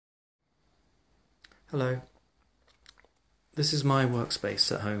Hello, this is my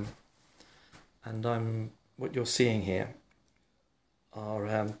workspace at home, and what you're seeing here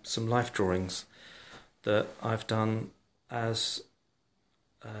are some life drawings that I've done as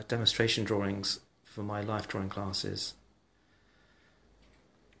demonstration drawings for my life drawing classes.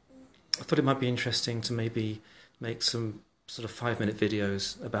 I thought it might be interesting to maybe make some sort of 5-minute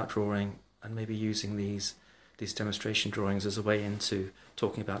videos about drawing and maybe using these demonstration drawings as a way into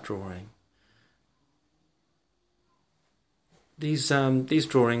talking about drawing. These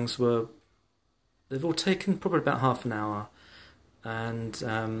drawings they've all taken probably about half an hour, and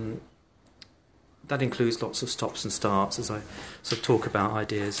that includes lots of stops and starts as I sort of talk about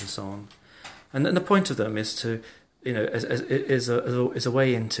ideas and so on. And the point of them is to, is a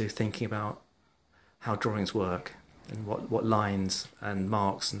way into thinking about how drawings work and what lines and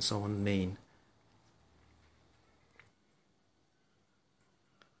marks and so on mean.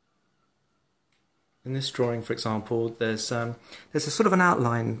 In this drawing, for example, there's a sort of an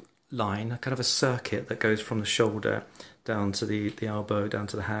outline line, a kind of a circuit that goes from the shoulder down to the elbow, down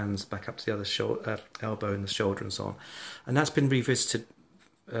to the hands, back up to the other elbow and the shoulder and so on. And that's been revisited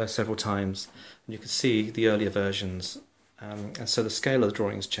several times. And you can see the earlier versions. And so the scale of the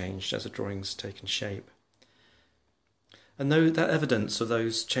drawing's changed as the drawing's taken shape. And though that evidence of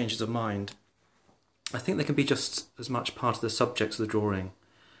those changes of mind, I think they can be just as much part of the subject of the drawing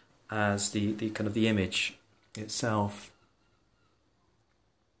as the kind of the image itself.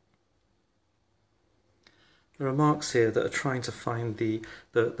 There are marks here that are trying to find the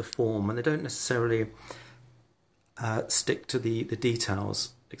form, and they don't necessarily stick to the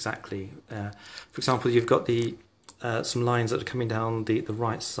details exactly. For example, you've got some lines that are coming down the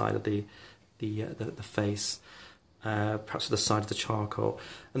right side of the face, perhaps the side of the charcoal,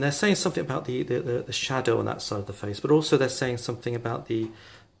 and they're saying something about the shadow on that side of the face, but also they're saying something about the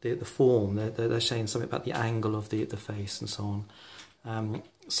form. They're saying something about the angle of the face and so on.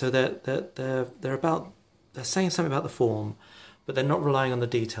 So they're saying something about the form, but they're not relying on the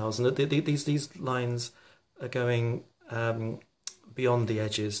details. And these lines are going beyond the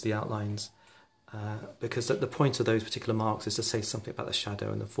edges, the outlines, because the point of those particular marks is to say something about the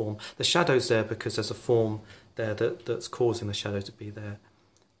shadow and the form. The shadow's there because there's a form there that's causing the shadow to be there.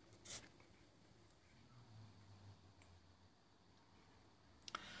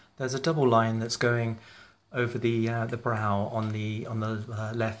 There's a double line that's going over the brow on the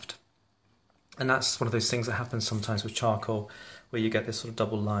left, and that's one of those things that happens sometimes with charcoal, where you get this sort of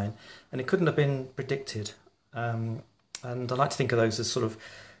double line, and it couldn't have been predicted. And I like to think of those as sort of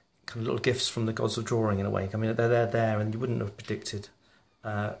kind of little gifts from the gods of drawing in a way. I mean, they're there, and you wouldn't have predicted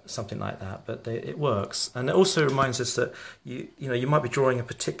something like that, but it works. And it also reminds us that you might be drawing a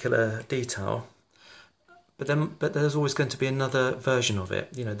particular detail, but there's always going to be another version of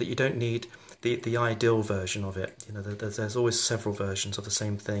it, that you don't need the ideal version of it. There's always several versions of the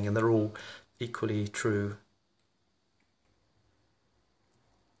same thing, and they're all equally true.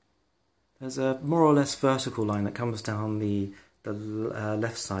 There's a more or less vertical line that comes down the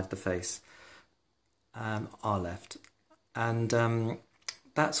left side of the face, our left, and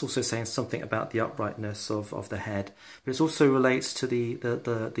that's also saying something about the uprightness of the head, but it also relates to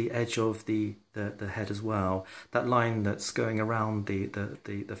the edge of the head as well. That line that's going around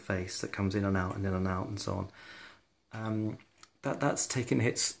the face that comes in and out and in and out and so on. That's taken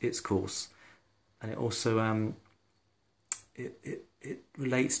its course, and it also it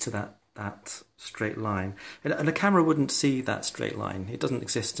relates to that straight line. And a camera wouldn't see that straight line. It doesn't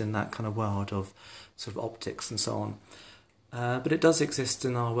exist in that kind of world of sort of optics and so on. But it does exist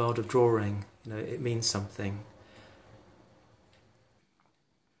in our world of drawing. It means something.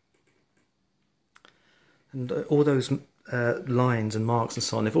 And all those lines and marks and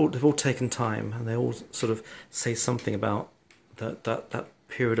so on, they've all taken time, and they all sort of say something about that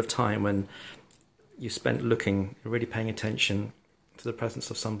period of time when you spent looking, really paying attention to the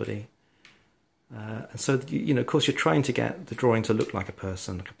presence of somebody. And so, of course, you're trying to get the drawing to look like a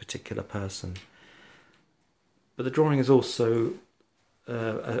person, like a particular person. But the drawing is also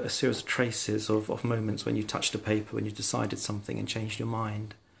a series of traces of moments when you touched a paper, when you decided something and changed your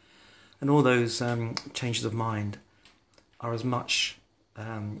mind. And all those changes of mind are as much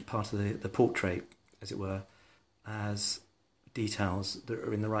part of the portrait, as it were, as details that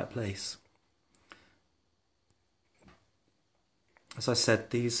are in the right place. As I said,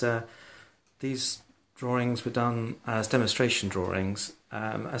 these drawings were done as demonstration drawings,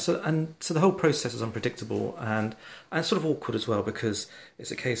 so the whole process is unpredictable and sort of awkward as well, because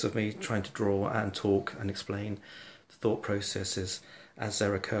it's a case of me trying to draw and talk and explain the thought processes as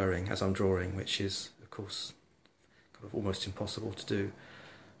they're occurring, as I'm drawing, which is, of course, kind of almost impossible to do.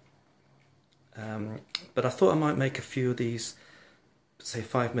 But I thought I might make a few of these, say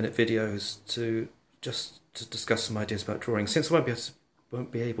 5-minute videos to discuss some ideas about drawing, since I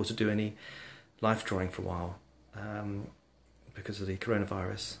won't be able to do any live drawing for a while because of the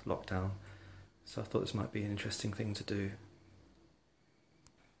coronavirus lockdown. So I thought this might be an interesting thing to do.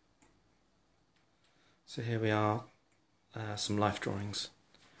 So here we are, some life drawings.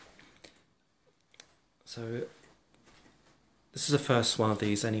 So this is the first one of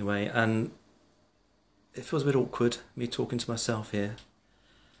these anyway, and it feels a bit awkward, me talking to myself here.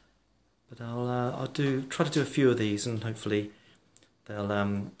 But I'll try to do a few of these, and hopefully they'll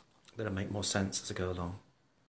make more sense as I go along.